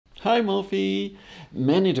Hi Mofi!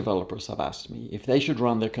 Many developers have asked me if they should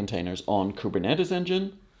run their containers on Kubernetes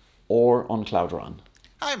Engine or on Cloud Run.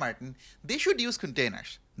 Hi Martin, they should use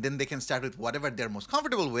containers. Then they can start with whatever they're most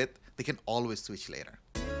comfortable with. They can always switch later.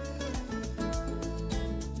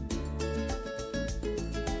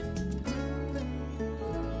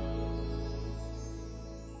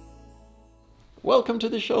 Welcome to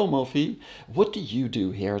the show, Mofi. What do you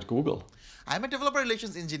do here at Google? I'm a developer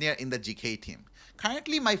relations engineer in the GKE team.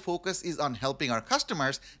 Currently, my focus is on helping our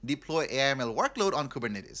customers deploy AIML workload on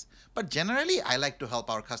Kubernetes. But generally, I like to help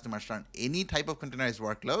our customers run any type of containerized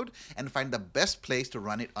workload and find the best place to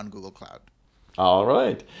run it on Google Cloud. All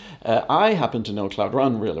right. I happen to know Cloud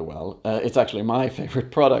Run really well. It's actually my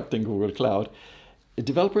favorite product in Google Cloud.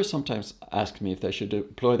 Developers sometimes ask me if they should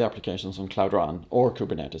deploy the applications on Cloud Run or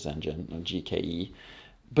Kubernetes Engine or GKE.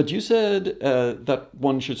 But you said that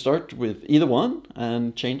one should start with either one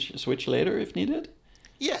and switch later if needed?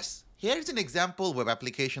 Yes. Here's an example web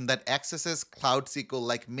application that accesses Cloud SQL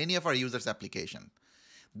like many of our users' applications.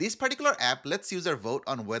 This particular app lets users vote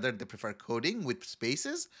on whether they prefer coding with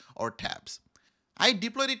spaces or tabs. I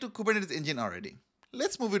deployed it to Kubernetes Engine already.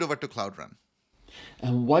 Let's move it over to Cloud Run.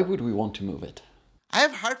 And why would we want to move it? I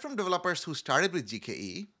have heard from developers who started with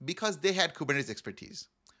GKE because they had Kubernetes expertise.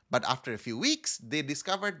 But after a few weeks, they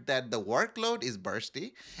discovered that the workload is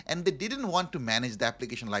bursty and they didn't want to manage the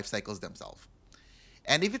application lifecycles themselves.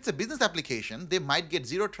 And if it's a business application, they might get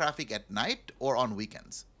zero traffic at night or on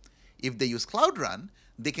weekends. If they use Cloud Run,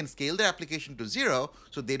 they can scale their application to zero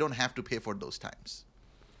so they don't have to pay for those times.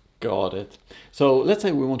 Got it. So let's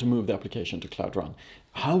say we want to move the application to Cloud Run.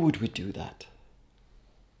 How would we do that?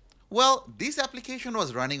 Well, this application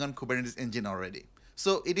was running on Kubernetes Engine already,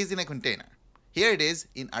 so it is in a container. Here it is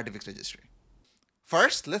in Artifacts registry.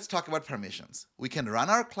 First, let's talk about permissions. We can run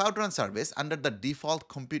our Cloud Run service under the default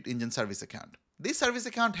Compute Engine service account. This service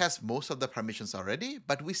account has most of the permissions already,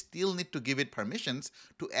 but we still need to give it permissions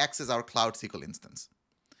to access our Cloud SQL instance.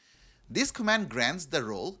 This command grants the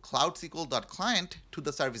role cloudsql.client to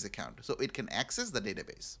the service account so it can access the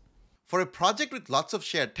database. For a project with lots of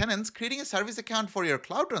shared tenants, creating a service account for your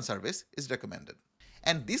Cloud Run service is recommended.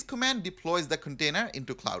 And this command deploys the container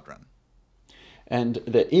into Cloud Run. And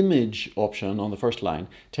the image option on the first line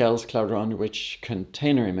tells Cloud Run which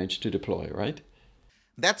container image to deploy, right?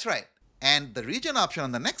 That's right. And the region option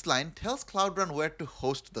on the next line tells Cloud Run where to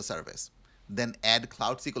host the service. Then add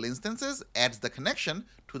Cloud SQL instances adds the connection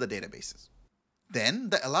to the databases. Then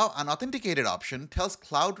the allow unauthenticated option tells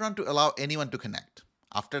Cloud Run to allow anyone to connect.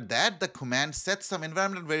 After that, the command sets some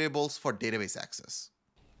environment variables for database access.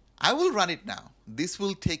 I will run it now. This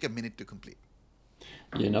will take a minute to complete.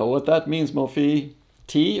 You know what that means, Mofi?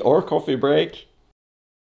 Tea or coffee break?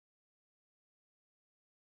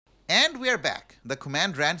 And we are back. The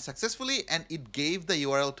command ran successfully and it gave the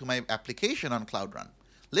URL to my application on Cloud Run.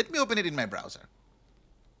 Let me open it in my browser.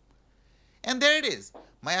 And there it is.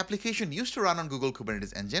 My application used to run on Google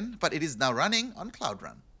Kubernetes Engine, but it is now running on Cloud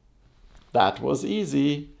Run. That was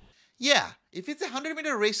easy. Yeah, if it's a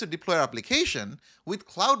 100-meter race to deploy our application, with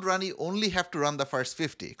Cloud Run you only have to run the first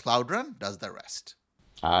 50. Cloud Run does the rest.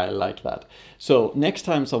 I like that. So next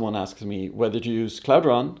time someone asks me whether to use Cloud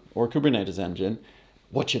Run or Kubernetes Engine,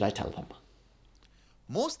 what should I tell them?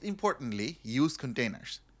 Most importantly, use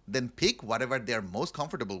containers. Then pick whatever they're most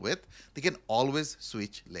comfortable with. They can always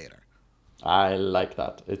switch later. I like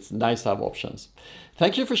that. It's nice to have options.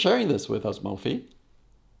 Thank you for sharing this with us, Mofi.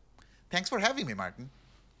 Thanks for having me, Martin.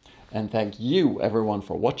 And thank you, everyone,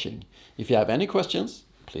 for watching. If you have any questions,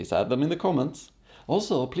 please add them in the comments.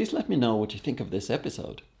 Also, please let me know what you think of this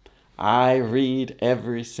episode. I read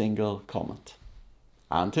every single comment.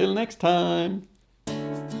 Until next time.